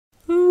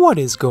What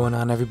is going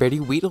on, everybody?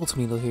 Weedle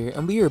here,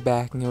 and we are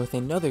back with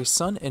another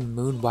Sun and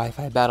Moon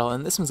Wi-Fi battle,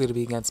 and this one's going to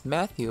be against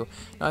Matthew.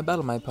 Now, I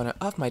battled my opponent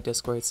off my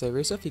Discord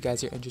server, so if you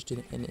guys are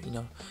interested in,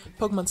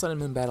 Pokemon Sun and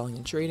Moon battling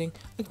and trading,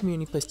 a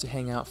community place to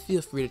hang out,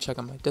 feel free to check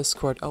out my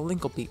Discord. A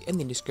link will be in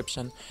the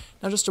description.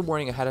 Now, just a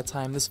warning ahead of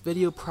time, this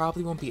video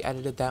probably won't be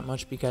edited that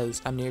much because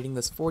I'm narrating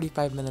this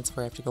 45 minutes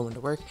before I have to go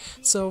into work,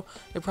 so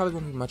there probably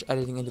won't be much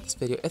editing into this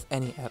video, if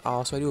any at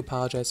all, so I do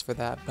apologize for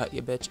that, but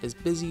your bitch is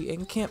busy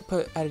and can't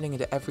put editing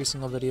into every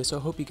single video, so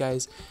I hope you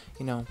guys,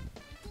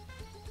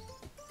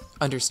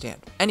 understand.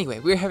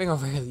 Anyway, we're having a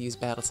rarely used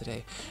battle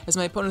today, as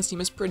my opponent's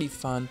team is pretty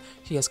fun.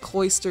 He has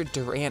Cloyster,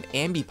 Durant,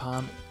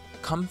 Ambipom,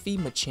 Comfey,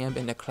 Machamp,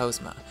 and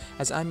Necrozma,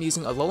 as I'm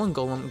using Alolan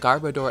Golem,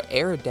 Garbodor,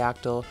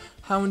 Aerodactyl,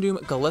 Houndoom,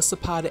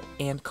 Golisopod,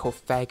 and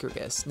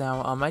Cofagrigus.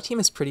 Now, my team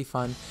is pretty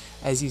fun,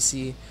 as you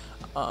see.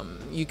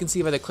 You can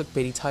see by the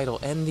clickbaity title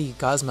and the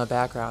Guzma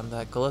background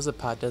that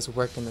Golisopod does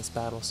work in this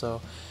battle,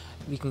 so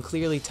we can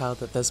clearly tell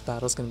that this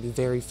battle is going to be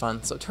very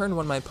fun. So turn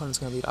 1, my opponent's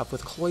going to lead off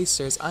with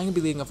Cloysters. I'm going to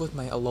be leading off with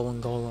my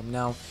Alolan Golem.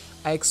 Now,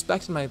 I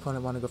expected my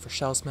opponent to want to go for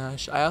Shell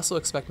Smash. I also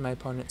expected my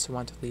opponent to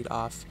want to lead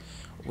off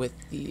with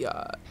the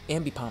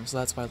Ambipom, so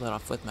that's why I led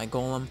off with my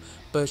Golem.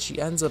 But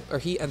he ends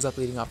up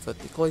leading off with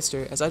the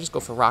Cloyster, as I just go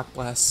for Rock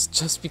Blast,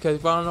 just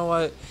because, well, I don't know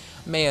what,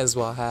 may as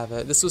well have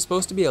it. This was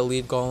supposed to be a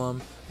lead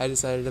Golem I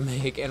decided to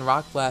make, and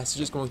Rock Blast is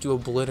just going to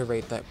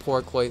obliterate that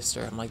poor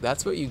Cloyster. I'm like,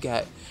 that's what you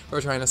get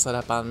for trying to set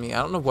up on me.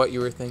 I don't know what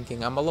you were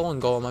thinking. I'm a low on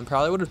Golem. I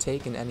probably would have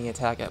taken any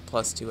attack at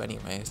 +2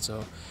 anyway,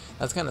 so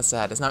that's kind of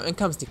sad. As now in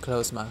comes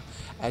Necrozma,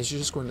 as you're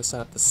just going to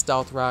set up the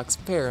Stealth Rocks.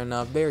 Fair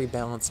enough, very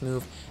balanced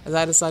move. As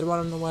I decide, well, I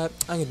don't know what,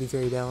 I'm going to be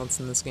very balanced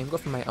in this game. Go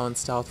for my own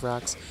Stealth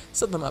Rocks,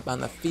 set them up on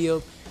the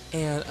field,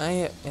 and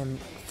I am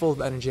full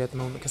of energy at the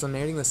moment because I'm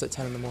narrating this at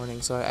 10 in the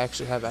morning, so I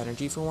actually have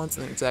energy for once,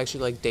 and it's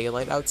actually like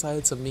daylight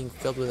outside, so I'm being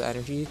filled with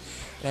energy,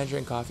 and I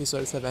drink coffee, so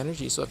I just have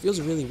energy, so it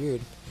feels really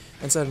weird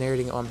instead of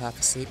narrating it while I'm half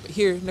asleep. But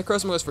here,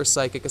 Necrozma goes for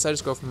Psychic, as I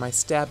just go for my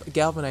Stab,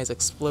 Galvanize,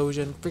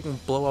 Explosion,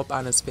 freaking blow up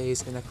on his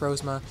face, and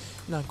Necrozma,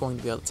 not going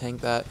to be able to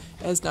tank that.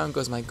 As down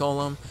goes my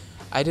Golem.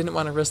 I didn't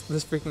want to risk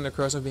this freaking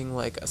Necrozma being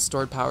like a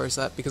stored power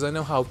set because I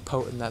know how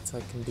potent that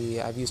set can be.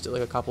 I've used it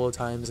like a couple of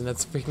times and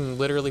it's freaking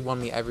literally won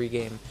me every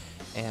game,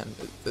 and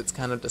it's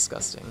kind of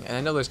disgusting. And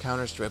I know there's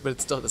counters to it, but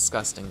it's still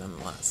disgusting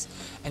nonetheless.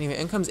 Anyway,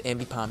 in comes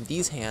Ambipom,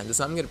 D's Hands.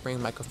 I'm going to bring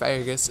my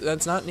Cofagrigus.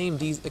 That's not named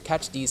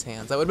Catch D's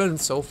Hands. That would have been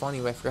so funny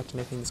if I forgot to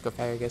nickname this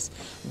Cofagrigus,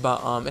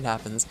 but it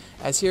happens.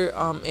 As here,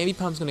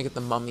 Ambipom's going to get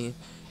the Mummy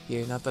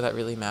here, not that that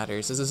really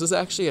matters. This is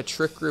actually a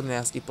Trick Room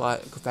Nasty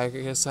Plot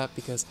Cofagrigus set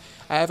because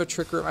I have a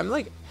Trick Room.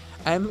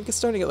 I'm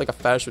starting to get like a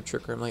fetish with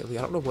Trick Room lately.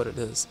 I don't know what it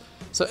is.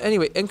 So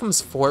anyway, in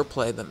comes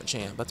Foreplay the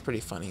Machamp. That's pretty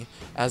funny.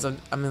 As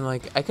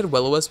I could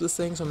Will-O-Wisp this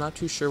thing, so I'm not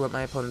too sure what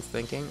my opponent's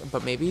thinking,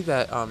 but maybe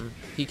that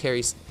he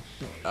carries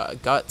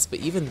Guts, but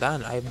even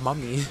then I have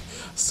Mummy,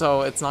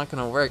 so it's not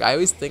gonna work. I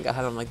always think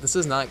ahead, I'm like, this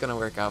is not gonna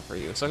work out for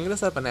you, so I'm gonna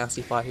set up a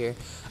nasty plot here.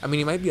 I mean,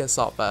 he might be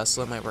Assault Vest,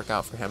 so it might work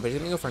out for him, but he's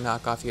gonna go for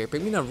Knockoff here,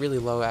 bring me down really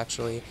low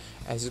actually,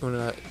 as he's going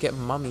to get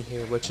Mummy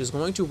here, which is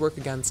going to work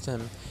against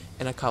him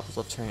in a couple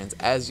of turns,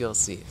 as you'll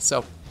see.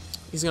 So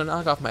he's gonna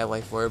knock off my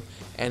Life Orb,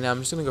 and I'm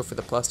just gonna go for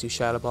the +2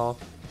 Shadow Ball.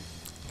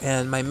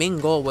 And my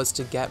main goal was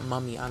to get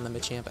Mummy on the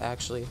Machamp,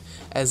 actually.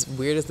 As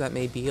weird as that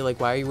may be, like,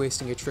 why are you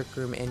wasting your Trick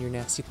Room and your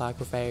Nasty Plot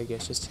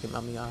Cofagrigus just to get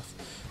Mummy off?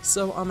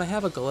 So, I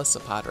have a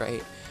Golisopod,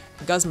 right?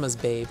 Guzma's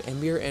Babe, and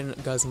we're in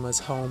Guzma's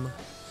home.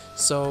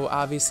 So,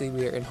 obviously,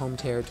 we are in home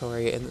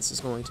territory, and this is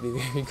going to be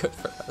very good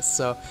for us.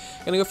 So,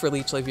 I'm going to go for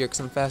Leech Life here, because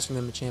I'm faster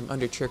than Machamp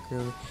under Trick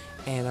Room,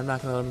 and I'm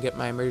not going to let him get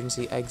my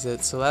emergency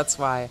exit. So, that's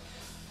why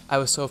I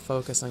was so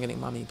focused on getting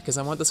Mummy, because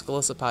I want this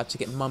Golisopod to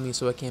get Mummy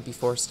so it can't be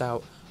forced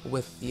out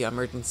with the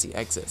emergency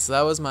exit. So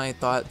that was my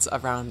thoughts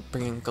around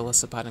bringing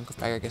Golisopod and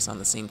Cofagrigus on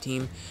the same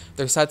team.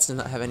 Their sets did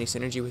not have any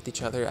synergy with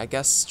each other. I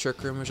guess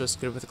Trick Room was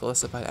just good with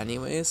Golisopod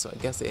anyway, so I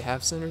guess they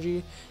have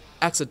synergy.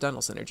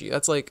 Accidental synergy,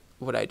 that's like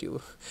what I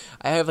do.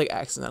 I have like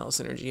accidental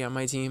synergy on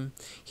my team.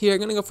 Here,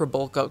 I'm gonna go for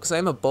Bulk Up, because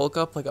I'm a Bulk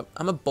Up,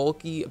 I'm a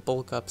bulky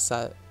Bulk Up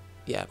set.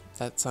 Yeah,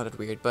 that sounded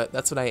weird, but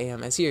that's what I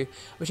am. As here,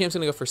 Machamp's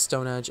gonna go for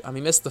Stone Edge.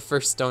 He missed the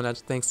first Stone Edge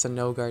thanks to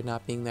No Guard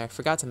not being there.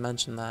 Forgot to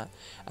mention that,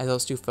 as I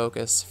was too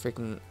focused,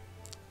 freaking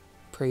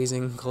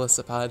praising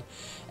Golisopod.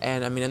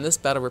 And in this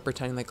battle, we're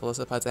pretending that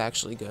Golisopod's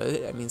actually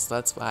good. So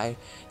that's why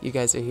you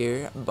guys are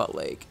here. But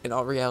like, in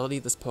all reality,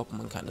 this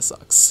Pokemon kind of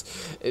sucks.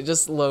 It's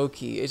just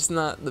low-key. It's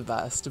not the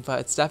best, but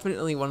it's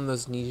definitely one of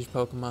those niche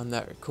Pokemon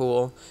that are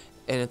cool.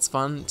 And it's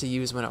fun to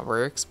use when it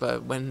works,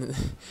 but when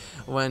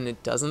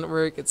it doesn't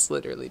work, it's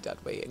literally dead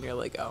weight, and you're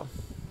like, oh,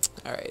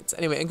 alright. So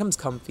anyway, in comes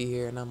Comfey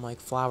here, and I'm like,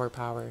 Flower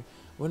Power.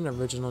 What an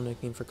original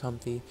nickname for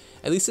Comfey.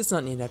 At least it's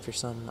not named after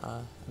some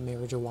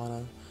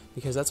marijuana,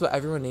 because that's what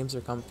everyone names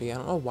their Comfey. I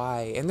don't know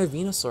why. And they're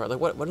Venusaur. Like,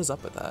 what is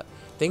up with that?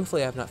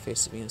 Thankfully, I have not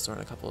faced a Venusaur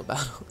in a couple of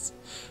battles.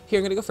 Here,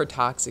 I'm going to go for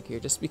Toxic here,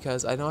 just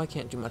because I know I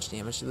can't do much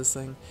damage to this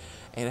thing.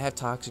 And I have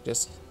Toxic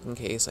just in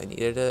case I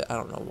needed it. I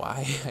don't know why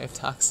I have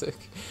Toxic.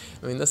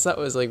 This set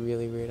was like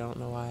really weird. I don't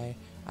know why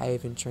I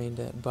even trained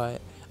it,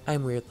 but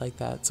I'm weird like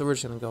that, so we're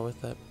just going to go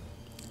with it.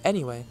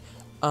 Anyway,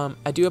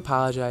 I do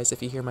apologize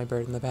if you hear my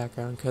bird in the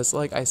background, because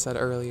like I said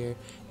earlier,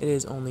 it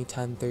is only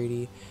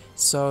 10:30,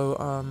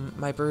 so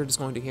my bird is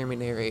going to hear me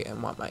narrate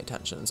and want my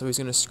attention, so he's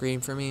going to scream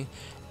for me,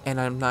 and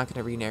I'm not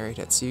going to re-narrate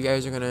it, so you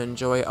guys are going to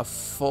enjoy a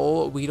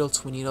full Weedle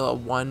Tweedle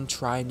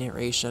one-try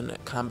narration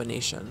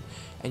combination,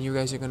 and you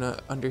guys are going to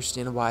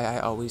understand why I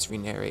always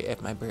re-narrate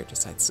if my bird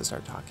decides to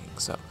start talking.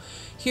 So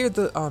here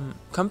the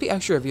Comfy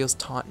actually reveals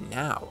taunt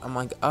now. I'm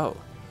like, oh,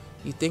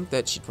 you'd think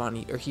that she'd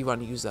want to, or he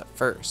want to use that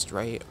first,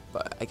 right?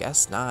 But I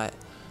guess not.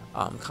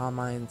 Calm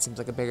Mind seems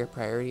like a bigger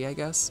priority, I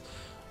guess.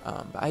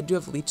 But I do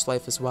have Leech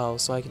Life as well,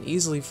 so I can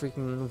easily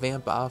freaking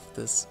vamp off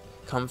this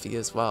Comfy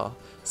as well.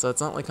 So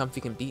it's not like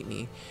Comfy can beat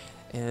me.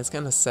 And it's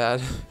kind of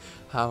sad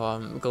how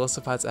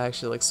Golisopod's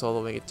actually like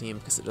soloing a team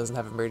because it doesn't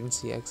have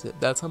emergency exit.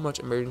 That's how much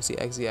emergency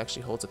exit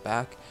actually holds it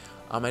back.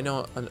 I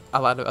know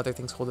a lot of other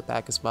things hold it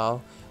back as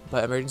well,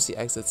 but emergency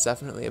exit's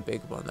definitely a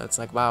big one. That's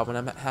like, wow, when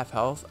I'm at half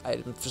health,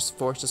 I'm just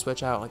forced to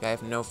switch out. Like, I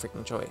have no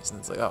freaking choice. And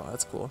it's like, oh,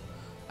 that's cool.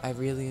 I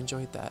really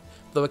enjoyed that.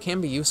 Though it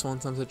can be useful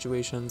in some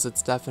situations, it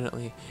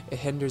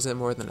hinders it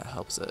more than it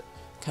helps it.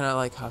 Kind of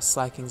like how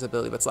Slacking's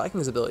ability, but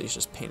Slacking's ability is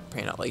just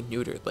plain out like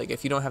neutered. Like,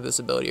 if you don't have this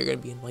ability, you're gonna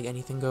be in like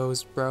anything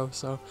goes, bro.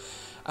 So,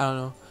 I don't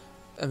know.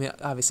 I mean,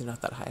 obviously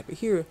not that high, but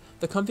here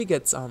the Comfy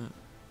gets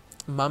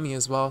Mummy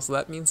as well, so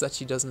that means that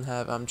she doesn't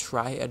have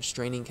Tri-Edge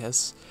Draining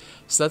Kiss.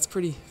 So that's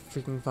pretty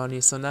freaking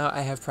funny. So now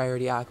I have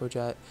Priority Aqua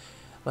Jet,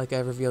 like I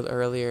revealed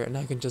earlier, and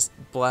I can just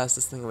blast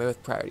this thing away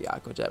with Priority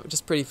Aqua Jet, which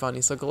is pretty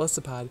funny. So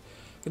Golisopod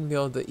can be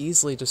able to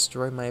easily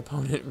destroy my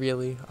opponent,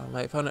 really.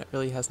 My opponent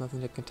really has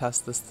nothing to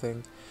contest this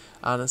thing,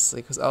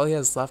 honestly, because all he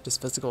has left is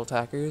physical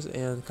attackers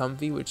and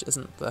Comfy, which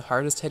isn't the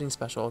hardest hitting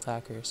special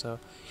attacker, so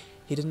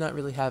he did not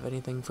really have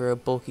anything for a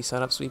bulky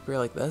setup sweeper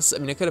like this. I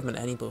mean, it could have been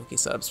any bulky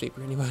setup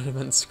sweeper and he would have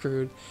been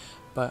screwed.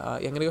 But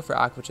yeah, I'm going to go for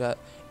Aqua Jet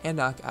and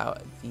knock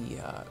out the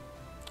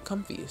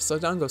Comfy. So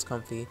down goes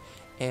Comfy,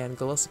 and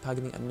Golisopod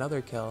getting another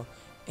kill.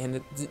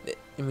 And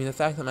I mean, the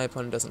fact that my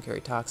opponent doesn't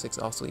carry Toxic is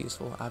also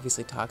useful.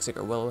 Obviously, Toxic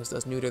or Will-O-Wisp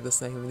does neuter this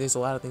thing. I mean, there's a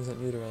lot of things that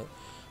neuter it.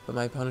 But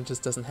my opponent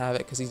just doesn't have it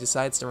because he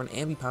decides to run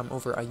Ambipom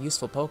over a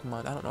useful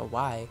Pokemon. I don't know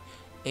why.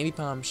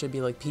 Ambipom should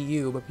be like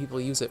PU, but people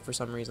use it for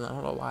some reason. I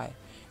don't know why.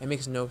 It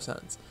makes no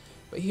sense.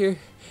 But here,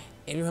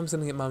 Ambipom's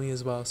gonna get Mummy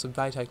as well, so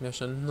bye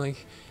Technician.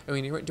 Like, I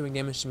mean, you weren't doing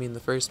damage to me in the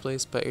first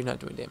place, but you're not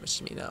doing damage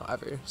to me now,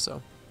 ever.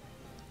 So,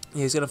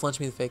 yeah, he's gonna flinch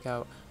me the Fake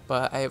Out,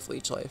 but I have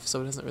Leech Life, so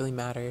it doesn't really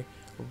matter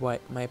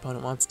what my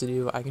opponent wants to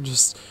do. I can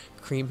just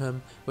cream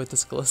him with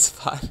this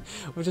Golisopod,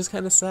 which is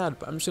kind of sad,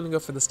 but I'm just gonna go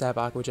for the Stab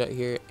Aqua Jet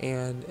here,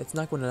 and it's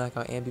not going to knock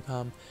out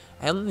Ambipom.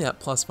 I only got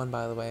 +1,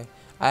 by the way.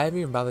 I haven't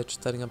even bothered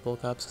setting up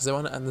bulk ups because I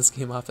want to end this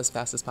game off as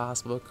fast as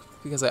possible,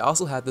 because I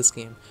also had this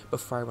game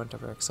before I went to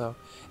work, so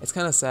it's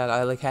kind of sad.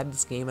 I like had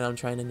this game and I'm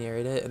trying to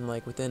narrate it in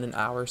like within an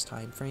hour's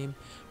time frame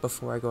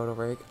before I go to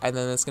work, and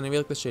then it's gonna be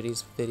like the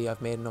shittiest video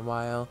I've made in a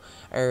while.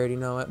 I already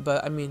know it,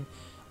 but I mean,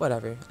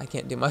 whatever. I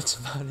can't do much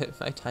about it.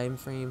 My time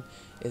frame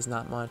is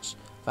not much,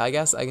 but I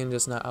guess I can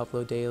just not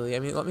upload daily. I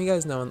mean, let me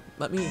guys know.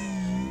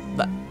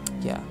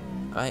 Yeah,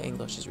 my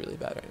English is really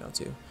bad right now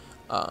too.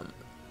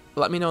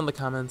 Let me know in the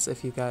comments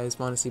if you guys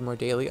want to see more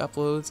daily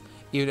uploads,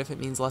 even if it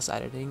means less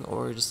editing,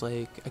 or just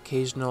like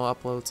occasional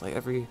uploads like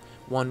every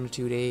 1 or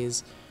 2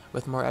 days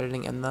with more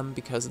editing in them,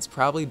 because it's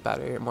probably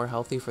better and more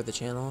healthy for the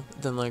channel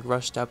than like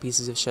rushed out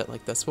pieces of shit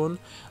like this one.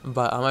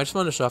 But I just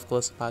wanted to show off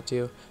Golisopod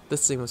too.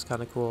 This thing was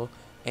kind of cool,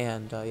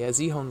 and yeah,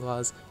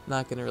 Z-Hone-Glaw's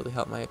not going to really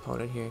help my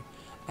opponent here,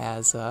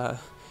 as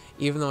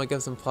even though it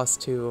gives him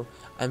 +2,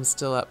 I'm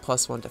still at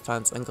 +1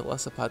 defense, and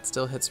Golisopod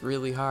still hits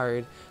really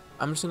hard.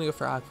 I'm just going to go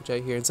for Aqua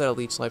Jet here instead of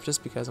Leech Life,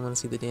 just because I want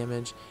to see the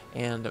damage,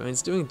 and I mean,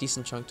 it's doing a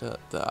decent chunk to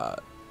the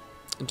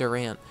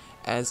Durant,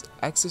 as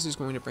Exus is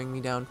going to bring me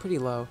down pretty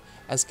low,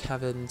 as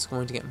Kevin's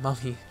going to get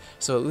Mummy,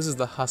 so it loses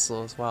the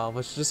Hustle as well,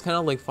 which is just kind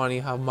of like funny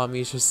how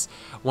Mummy's just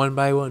one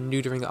by one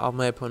neutering all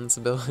my opponent's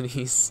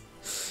abilities.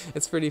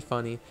 It's pretty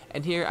funny.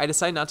 And here, I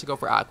decided not to go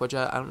for Aqua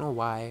Jet. I don't know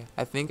why.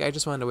 I think I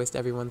just wanted to waste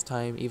everyone's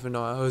time, even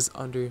though I was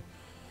under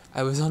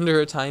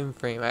a time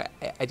frame.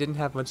 I didn't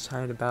have much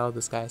time to battle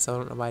this guy, so I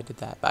don't know why I did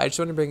that. But I just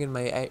want to bring in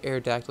my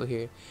Aerodactyl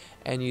here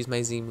and use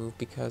my Z move,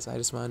 because I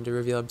just wanted to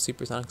reveal I'm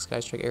Supersonic Sky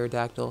Strike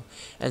Aerodactyl,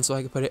 and so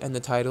I could put it in the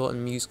title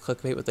and use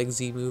clickbait with like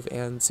Z move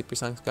and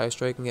Supersonic Sky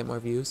Strike and get more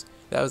views.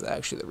 That was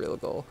actually the real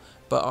goal.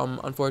 But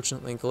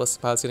unfortunately,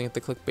 Golisopod's gonna get the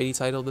clickbaity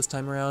title this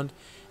time around,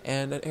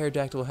 and an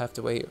Aerodactyl will have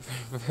to wait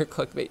for a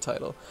clickbait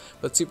title.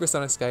 But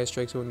Supersonic Sky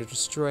Strike's going to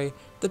destroy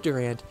the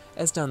Durant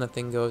as down that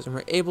thing goes, and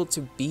we're able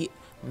to beat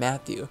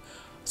Matthew.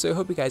 So I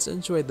hope you guys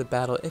enjoyed the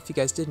battle. If you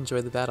guys did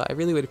enjoy the battle, I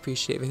really would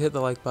appreciate if you hit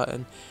the like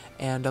button,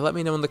 and let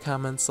me know in the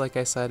comments, like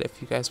I said,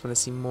 if you guys want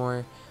to see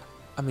more,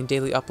 I mean,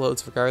 daily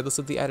uploads regardless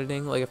of the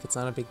editing, like if it's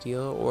not a big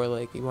deal, or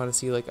like you want to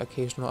see like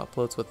occasional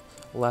uploads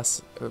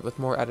with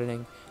more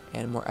editing,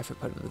 and more effort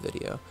put into the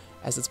video,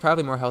 as it's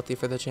probably more healthy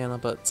for the channel,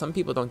 but some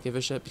people don't give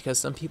a shit because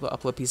some people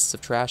upload pieces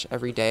of trash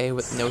every day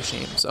with no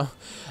shame. So,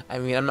 I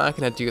mean, I'm not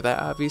going to do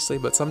that, obviously,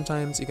 but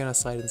sometimes you're going to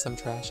slide in some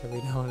trash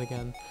every now and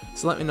again.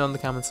 So let me know in the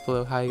comments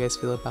below how you guys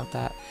feel about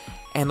that,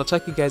 and I'll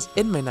check you guys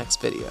in my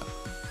next video.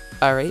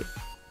 Alright,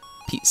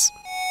 peace.